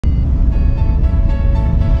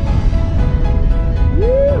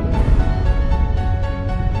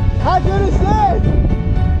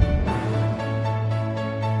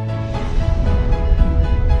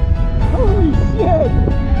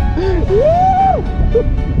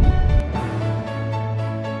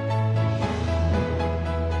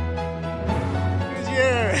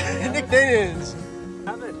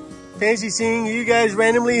Fancy seeing you guys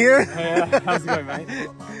randomly here. Yeah, how's it going, mate?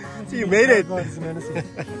 You made it.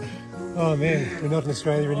 Oh man, we're not in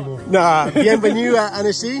Australia anymore. Nah, bienvenue à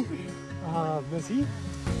Annecy. Merci.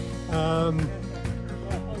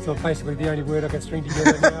 So basically the only word I can string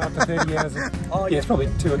together now after 30 hours. Yeah, it's probably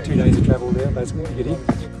two days of travel now, basically, to get here.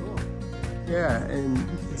 Yeah, and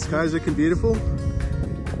the skies looking beautiful.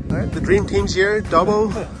 All right, the dream team's here.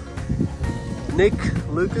 Double, Nick,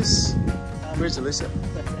 Lucas. Where's Alyssa?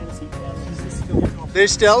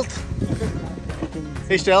 There's Stealth.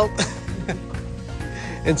 Hey, Stealth.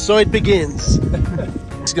 And so it begins.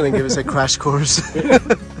 He's going to give us a crash course.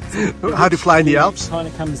 How to fly in the Alps. It kind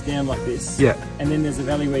of comes down like this. Yeah. And then there's a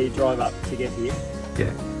valley where you drive up to get here.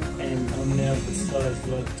 Yeah. And I'm now at the size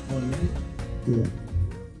like 20. Yeah.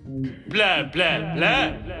 Blah, blah,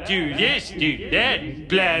 blah. Do this, do that.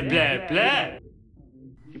 Blah, blah, blah.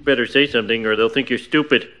 You better say something or they'll think you're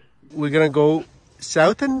stupid. We're going to go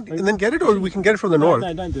south and then get it, or we can get it from the north?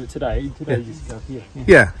 No, don't do it today. Today you just go here.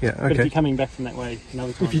 Yeah, okay. But if you're coming back from that way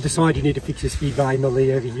another time. If you decide you need to fix your speed by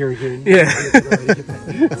Molly over here again. Yeah.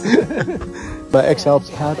 My H-Alps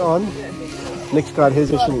hat on. Nick's got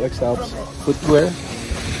his official H-Alps footwear.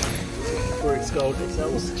 4X Gold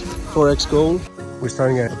H-Alps. 4X Gold. We're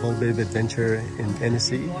starting a Volbiv adventure in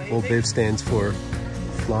Annecy. Volbiv stands for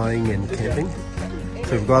flying and camping.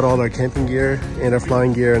 So we've got all our camping gear and our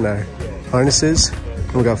flying gear and our harnesses.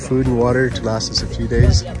 And we've got food and water to last us a few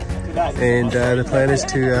days. And the plan is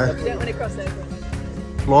to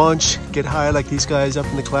launch, get high like these guys up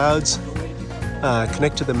in the clouds,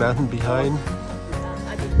 connect to the mountain behind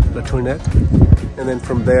La Tournette, and then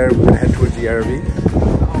from there we're going to head towards the RV,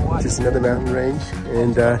 which is another mountain range.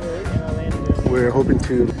 And we're hoping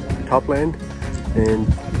to topland and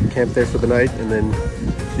camp there for the night, and then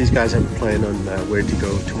these guys have a plan on where to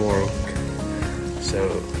go tomorrow.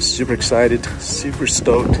 So super excited, super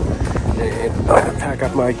stoked, and I'm gonna pack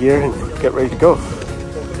up my gear and get ready to go.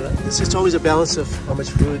 It's just always a balance of how much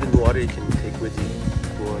food and water you can take with you.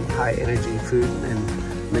 You want high energy food,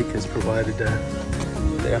 and Nick has provided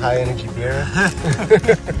their high energy beer,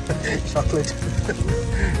 chocolate,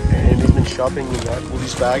 and he's been shopping in that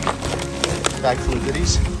Woolies bag full of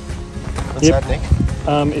goodies. What's that, Nick?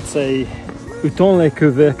 It's a Outon les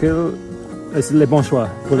couvercles, c'est les bons choix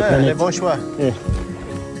pour la planète. Les bons choix. Yeah.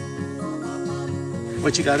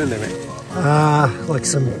 What you got in there, mate? Like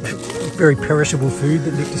some very perishable food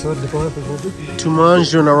that Nick decided to buy for Volbiv. Tu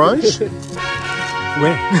manges une orange?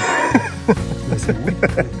 Where?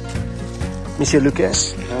 Monsieur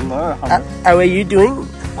Lucas. Hello. How are you doing?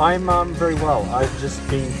 I'm very well. I've just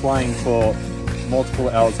been flying for multiple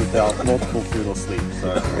hours without multiple food or sleep.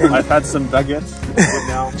 So I've had some baguettes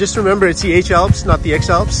now. Just remember, it's the H-Alps, not the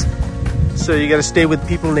X-Alps. So you gotta stay with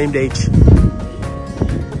people named H.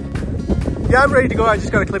 Yeah, I'm ready to go. I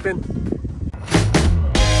just gotta clip in.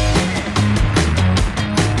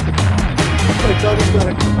 Johnny's got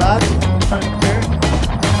a bat, trying to clear.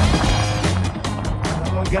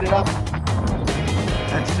 I'm gonna get it up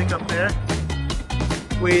and stick up there.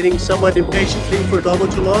 Waiting somewhat impatiently for Double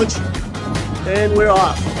to launch. And we're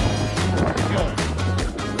off.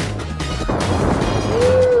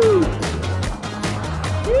 Woo!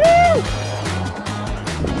 Woo!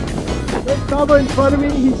 There's Double in front of me.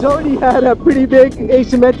 He's already had a pretty big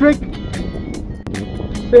asymmetric.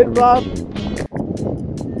 Bit rough.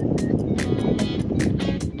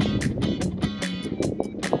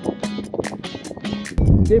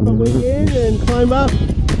 Dip my wing in and climb up.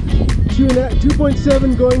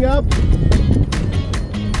 2.7 going up.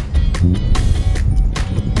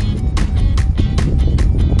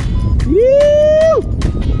 Woo!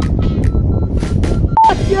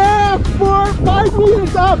 Yeah! 5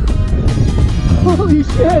 meters up! Holy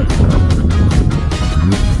shit!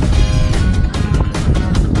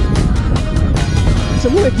 So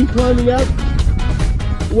I'm gonna keep climbing up.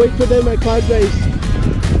 Wait for them at cloud base.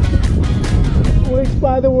 Which,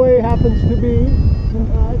 by the way, happens to be...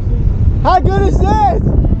 How good is this?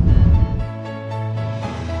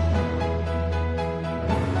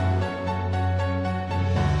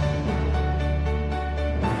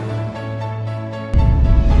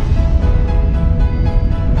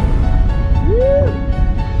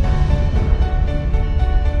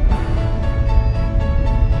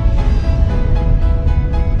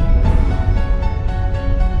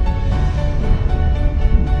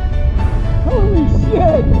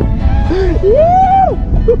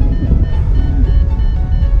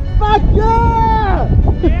 Fuck yeah!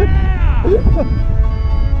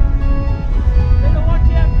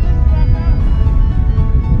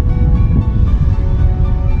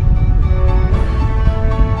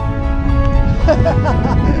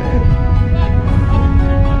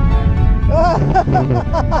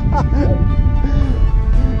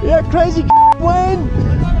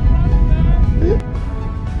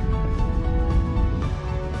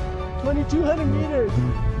 200 meters.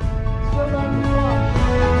 Still not in the walk.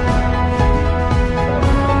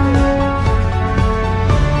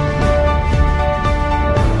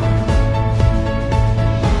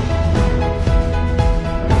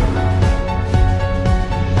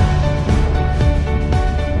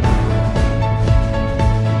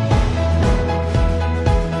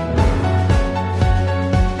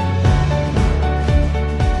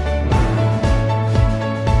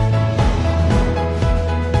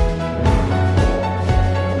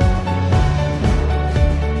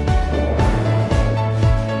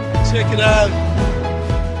 Check it out.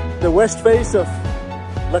 The west face of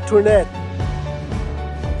La Tournette.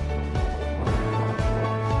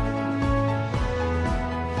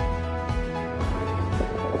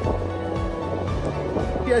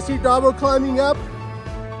 I see Dabo climbing up.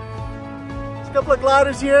 There's a couple of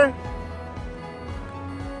gliders here.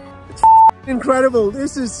 It's incredible.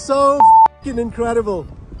 This is so incredible.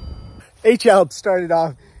 H-Alps started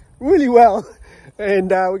off really well. And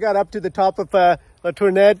we got up to the top of La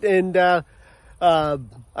Tournette, and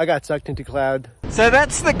I got sucked into cloud. So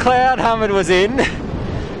that's the cloud Hamid was in.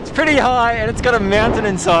 It's pretty high and it's got a mountain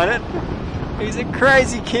inside it. He's a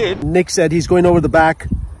crazy kid. Nick said he's going over the back,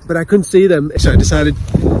 but I couldn't see them. So I decided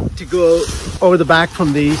to go over the back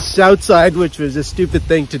from the south side, which was a stupid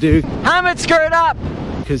thing to do. Hamid screwed up!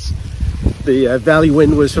 Because the valley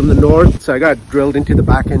wind was from the north, so I got drilled into the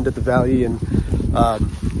back end of the valley, and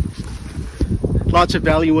lots of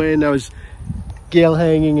valley wind. I was gale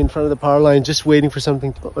hanging in front of the power line, just waiting for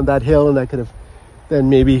something on that hill, and I could have then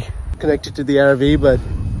maybe connected to the RV, but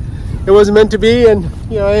it wasn't meant to be, and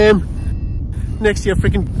here I am next to a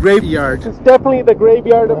freaking graveyard. It's definitely the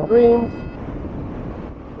graveyard of dreams.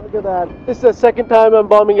 Look at that. This is the second time I'm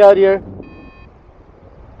bombing out here.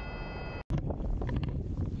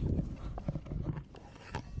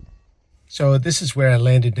 So this is where I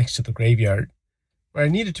landed, next to the graveyard. Where I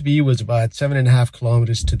needed to be was about 7.5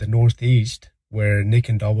 kilometers to the northeast, where Nick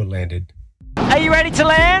and Dabo landed. Are you ready to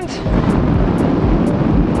land?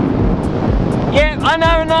 Yeah, I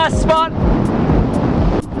know a nice spot.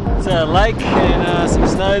 It's a lake and some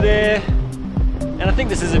snow there. And I think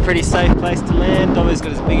this is a pretty safe place to land. Dabo's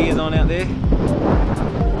got his big ears on out there.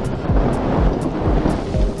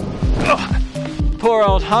 Oh, poor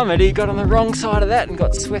old Hamid, he got on the wrong side of that and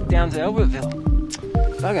got swept down to Albertville.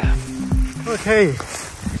 Bugger. Okay,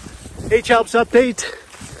 H-Alps update.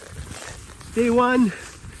 Day 1,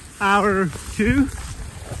 hour 2.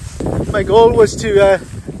 My goal was to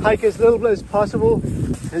hike as little as possible.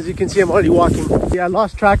 As you can see, I'm already walking. Yeah, I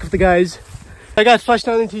lost track of the guys. I got flushed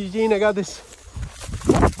down into Eugene. I got this.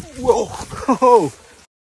 Whoa!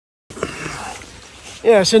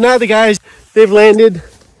 Yeah, so now the guys, they've landed.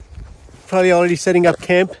 Probably already setting up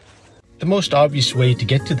camp. The most obvious way to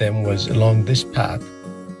get to them was along this path.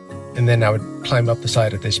 And then I would climb up the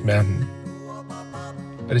side of this mountain.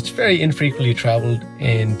 But it's very infrequently traveled,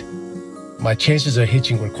 and my chances of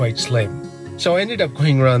hitching were quite slim. So I ended up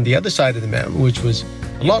going around the other side of the mountain, which was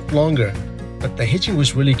a lot longer, but the hitching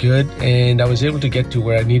was really good, and I was able to get to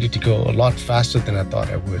where I needed to go a lot faster than I thought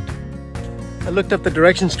I would. I looked up the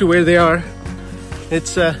directions to where they are.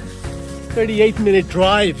 It's a 38-minute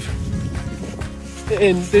drive,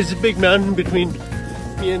 and there's a big mountain between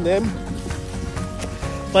me and them.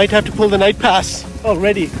 Might have to pull the night pass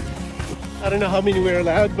already. I don't know how many we're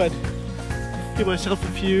allowed, but give myself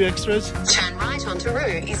a few extras. Turn right onto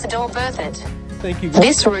Rue Isidore Berthet. Thank you.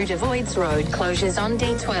 This route avoids road closures on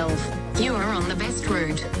D12. You are on the best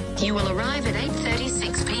route. You will arrive at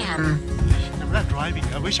 8:36 p.m. I'm not driving.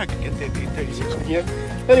 I wish I could get there at 8:36 p.m.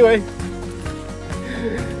 Anyway,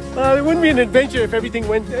 it wouldn't be an adventure if everything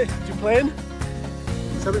went to plan.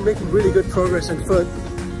 So I've been making really good progress on foot.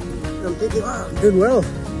 And I'm thinking, wow, I'm doing well.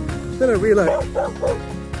 Then I realized.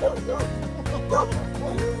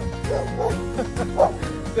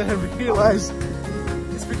 Then I realized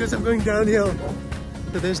it's because I'm going downhill.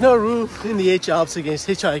 So there's no room in the H-Alps against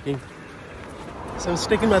hitchhiking. So I'm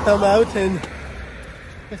sticking my thumb out, and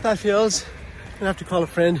if that fails, I'm gonna have to call a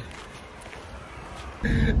friend.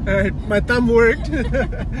 Alright, my thumb worked.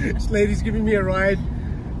 This lady's giving me a ride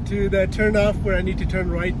to the turnoff where I need to turn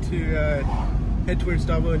right to head towards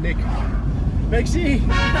Dabo and Nick. Merci!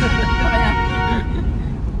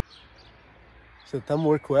 So the thumb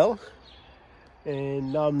worked well.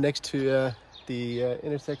 And now I'm next to the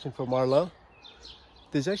intersection for Marlow.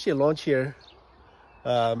 There's actually a launch here.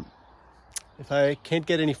 If I can't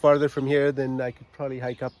get any farther from here, then I could probably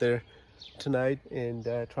hike up there tonight and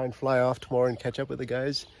try and fly off tomorrow and catch up with the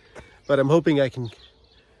guys. But I'm hoping I can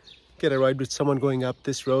get a ride with someone going up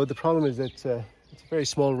this road. The problem is that it's a very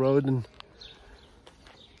small road and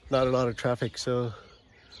not a lot of traffic, so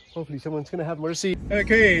Hopefully someone's gonna have mercy.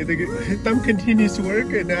 Okay, the thumb continues to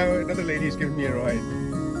work, and now another lady is giving me a ride.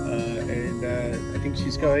 I think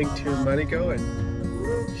she's going to Monaco,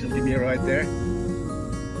 and she'll give me a ride there.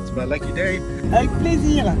 It's my lucky day. Avec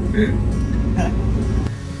plaisir.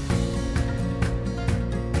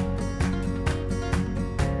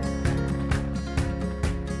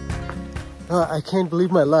 I can't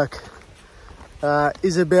believe my luck.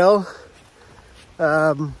 Isabel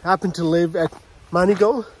happened to live at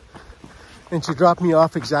Monaco, and she dropped me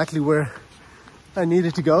off exactly where I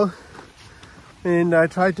needed to go. And I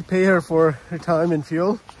tried to pay her for her time and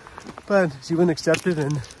fuel, but she wouldn't accept it.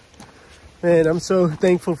 And man, I'm so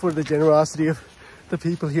thankful for the generosity of the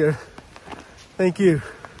people here. Thank you.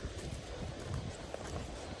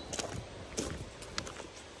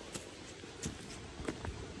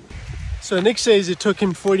 So Nick says it took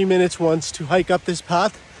him 40 minutes once to hike up this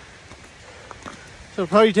path. So it'll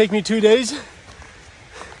probably take me 2 days.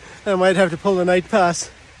 I might have to pull the night pass.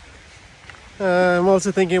 I'm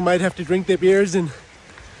also thinking I might have to drink the beers and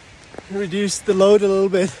reduce the load a little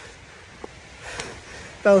bit.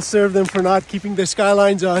 That'll serve them for not keeping their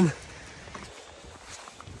skylines on.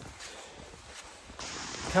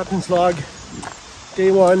 Captain's log,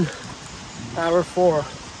 day 1, hour 4.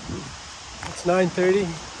 It's 9:30.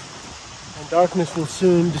 And darkness will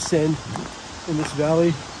soon descend in this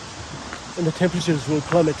valley, and the temperatures will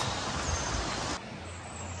plummet.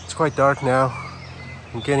 It's quite dark now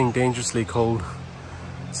and getting dangerously cold,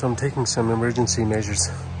 so I'm taking some emergency measures.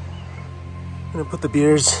 I'm gonna put the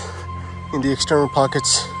beers in the external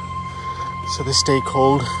pockets so they stay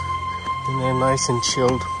cold and they're nice and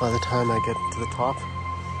chilled by the time I get to the top.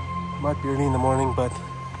 It might be early in the morning, but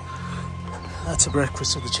that's a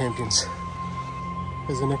breakfast of the champions.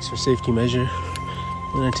 As an extra safety measure,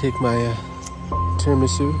 I'm going to take my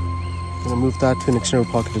tiramisu. I'm going to move that to an external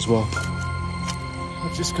pocket as well.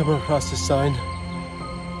 I've just come across this sign,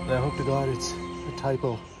 and I hope to God it's a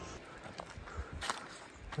typo.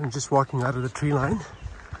 I'm just walking out of the tree line,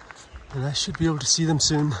 and I should be able to see them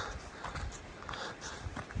soon.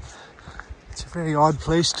 It's a very odd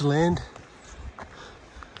place to land.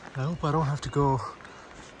 I hope I don't have to go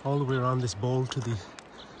all the way around this bowl to the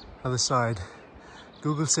other side.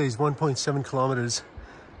 Google says 1.7 kilometers,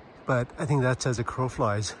 but I think that's as a crow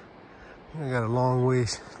flies. I got a long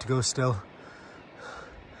ways to go still.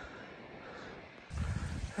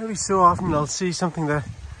 Every so often I'll see something that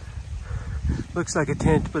looks like a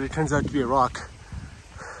tent, but it turns out to be a rock.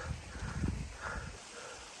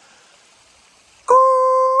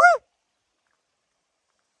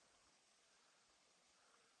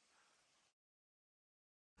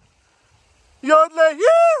 Yodle,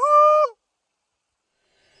 yee-hoo!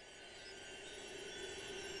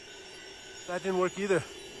 That didn't work either.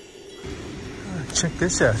 Check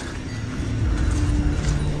this out.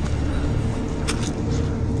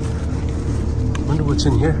 Wonder what's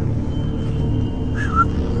in here.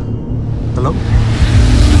 Hello?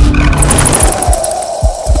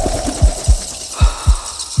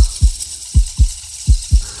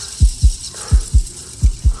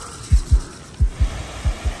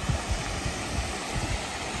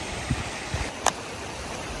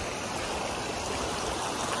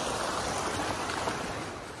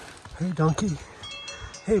 Hey donkey.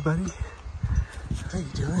 Hey buddy. How you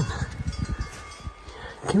doing?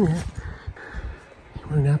 Come here. You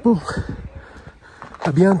want an apple?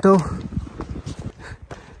 Abianto.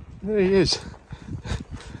 There he is.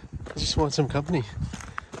 I just want some company.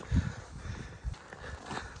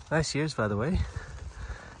 Nice ears, by the way.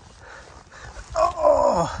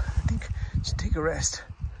 Oh, I think I should take a rest.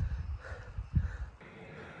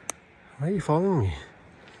 Why are you following me?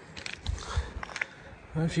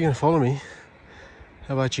 Well, if you're gonna follow me,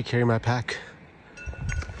 how about you carry my pack?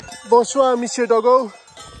 Bonsoir, Monsieur Doggo.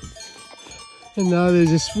 And now there's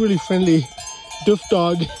this really friendly doof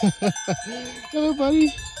dog. Hello,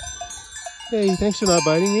 buddy. Hey, thanks for not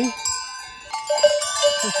biting me.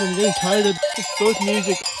 Listen, I'm getting tired of this goat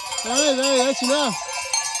music. Alright, that's enough.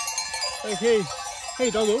 Okay, hey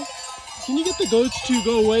Doggo, can you get the goats to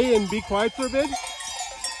go away and be quiet for a bit?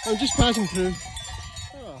 I'm just passing through.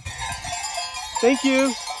 Oh. Thank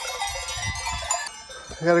you.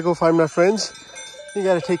 I gotta go find my friends. You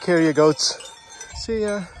gotta take care of your goats. See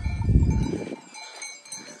ya.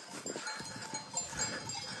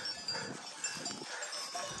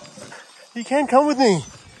 You can't come with me.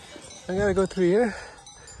 I gotta go through here.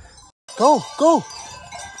 Go, go,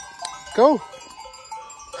 go.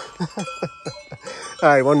 All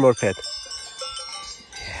right, one more pet.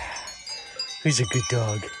 Yeah, who's a good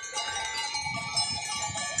dog?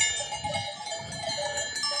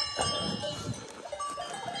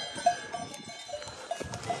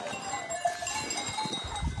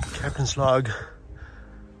 Captain's log,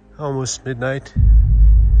 almost midnight,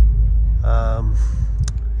 and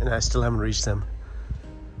I still haven't reached them.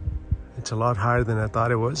 It's a lot higher than I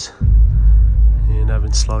thought it was, and I've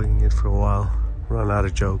been slogging it for a while, run out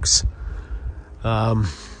of jokes.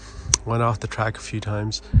 Went off the track a few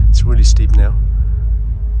times. It's really steep now,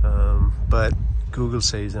 but Google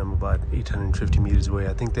says I'm about 850 meters away.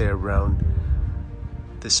 I think they're around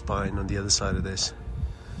this spine on the other side of this.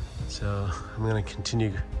 So I'm gonna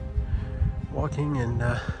continue walking and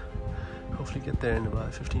hopefully get there in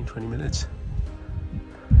about 15-20 minutes.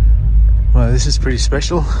 Wow, this is pretty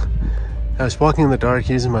special. I was walking in the dark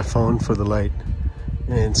using my phone for the light,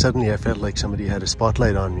 and suddenly I felt like somebody had a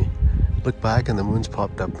spotlight on me. Looked back and the moon's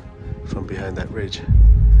popped up from behind that ridge.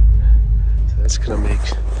 So that's gonna make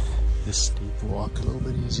this steep walk a little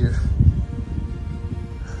bit easier.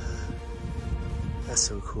 That's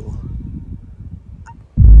so cool.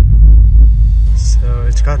 So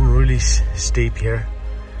it's gotten really steep here,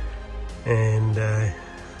 and I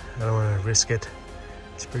don't want to risk it.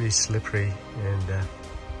 It's pretty slippery, and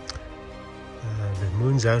the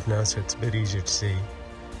moon's out now, so it's a bit easier to see,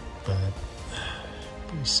 but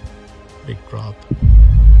pretty big drop.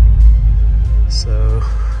 So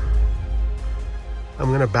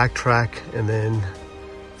I'm gonna backtrack and then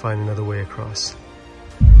find another way across.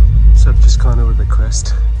 So I've just gone over the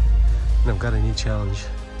crest, and I've got a new challenge.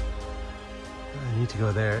 I need to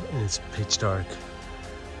go there, and it's pitch dark.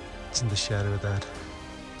 It's in the shadow of that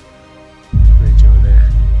ridge over there.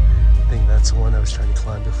 I think that's the one I was trying to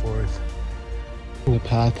climb before. The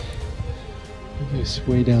path is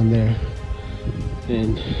way down there,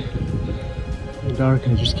 and in the dark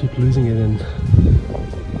I just keep losing it, and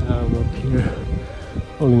now I'm up here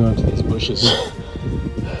holding on to these bushes.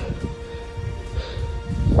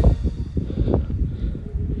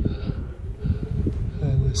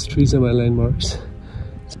 And those trees are my landmarks.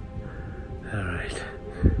 Alright,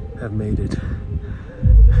 I've made it.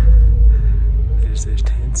 There's their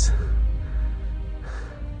tents.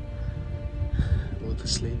 Both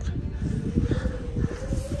asleep.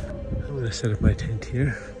 I'm gonna set up my tent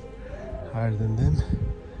here, higher than them.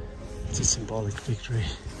 It's a symbolic victory.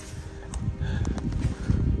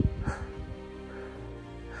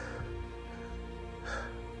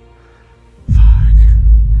 Fuck.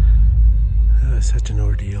 That was such an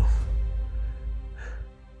ordeal.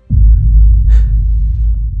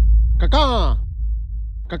 Caca!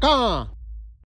 Caca!